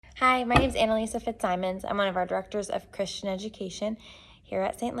Hi, my name is Annalisa Fitzsimons. I'm one of our directors of Christian education here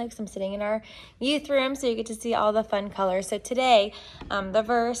at St. Luke's. I'm sitting in our youth room, so you get to see all the fun colors. So today, the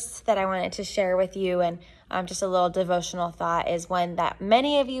verse that I wanted to share with you and just a little devotional thought is one that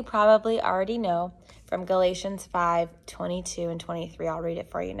many of you probably already know from Galatians 5:22 and 23. I'll read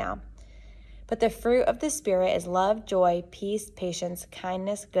it for you now. But the fruit of the Spirit is love, joy, peace, patience,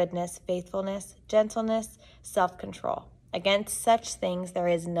 kindness, goodness, faithfulness, gentleness, self-control. Against such things there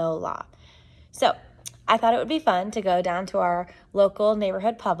is no law. So I thought it would be fun to go down to our local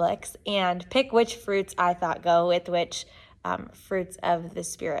neighborhood Publix and pick which fruits I thought go with which fruits of the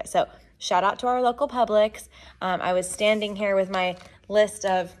Spirit. So shout out to our local Publix. I was standing here with my list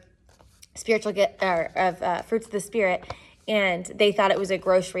of fruits of the Spirit, and they thought it was a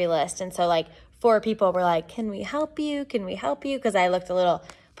grocery list. And so like 4 people were like, can we help you? Can we help you? Because I looked a little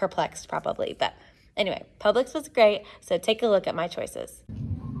perplexed probably. But anyway, Publix was great. So take a look at my choices.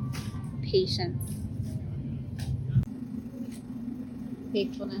 Patience,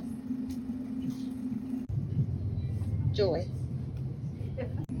 faithfulness, joy,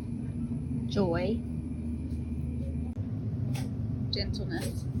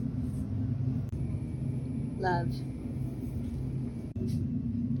 gentleness, love,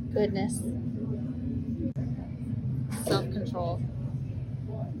 goodness, self-control,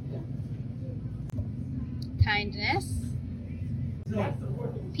 kindness,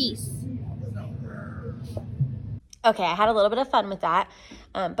 peace. Okay, I had a little bit of fun with that,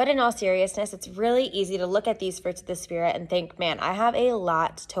 but in all seriousness, it's really easy to look at these fruits of the Spirit and think, man, I have a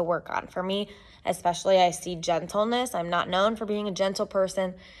lot to work on. For me, especially, I see gentleness. I'm not known for being a gentle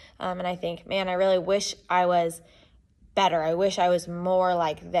person, and I think, man, I really wish I was better. I wish I was more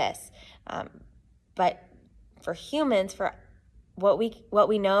like this. But for humans, for what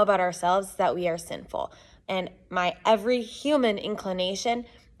we know about ourselves is that we are sinful. And my every human inclination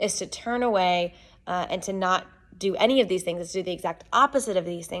is to turn away and to not do any of these things, is to do the exact opposite of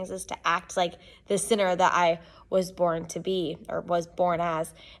these things, is to act like the sinner that I was born to be or was born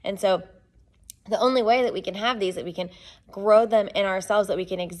as. And so the only way that we can have these, that we can grow them in ourselves, that we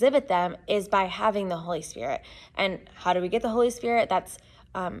can exhibit them, is by having the Holy Spirit. And how do we get the Holy Spirit? That's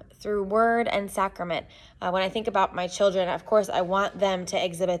through word and sacrament. When I think about my children, of course, I want them to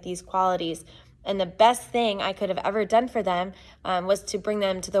exhibit these qualities. And the best thing I could have ever done for them was to bring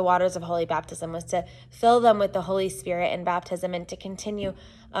them to the waters of holy baptism, was to fill them with the Holy Spirit in baptism, and to continue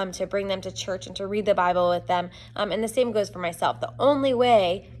to bring them to church and to read the Bible with them. And the same goes for myself. The only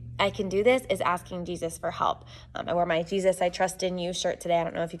way I can do this is asking Jesus for help. I wore my Jesus I Trust in You shirt today. I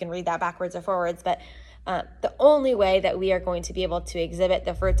don't know if you can read that backwards or forwards, but the only way that we are going to be able to exhibit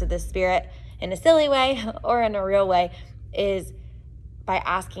the fruits of the Spirit in a silly way or in a real way is by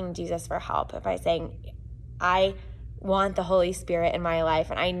asking Jesus for help, by saying, I want the Holy Spirit in my life,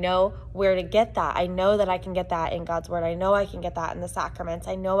 and I know where to get that. I know that I can get that in God's Word. I know I can get that in the sacraments.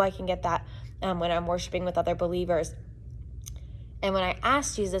 I know I can get that when I'm worshiping with other believers. And when I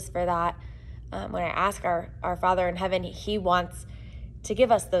ask Jesus for that, when I ask our Father in heaven, He wants to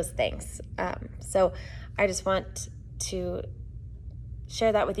give us those things. So I just want to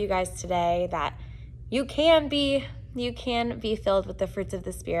share that with you guys today, that you can be filled with the fruits of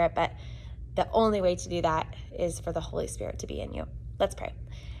the Spirit, but the only way to do that is for the Holy Spirit to be in you. Let's pray.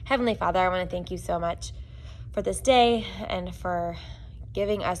 Heavenly Father, I want to thank you so much for this day and for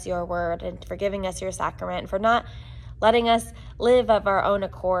giving us your word and for giving us your sacrament and for not letting us live of our own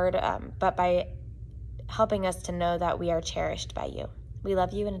accord, but by helping us to know that we are cherished by you. We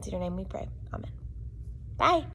love you, and it's in your name we pray. Amen. Bye.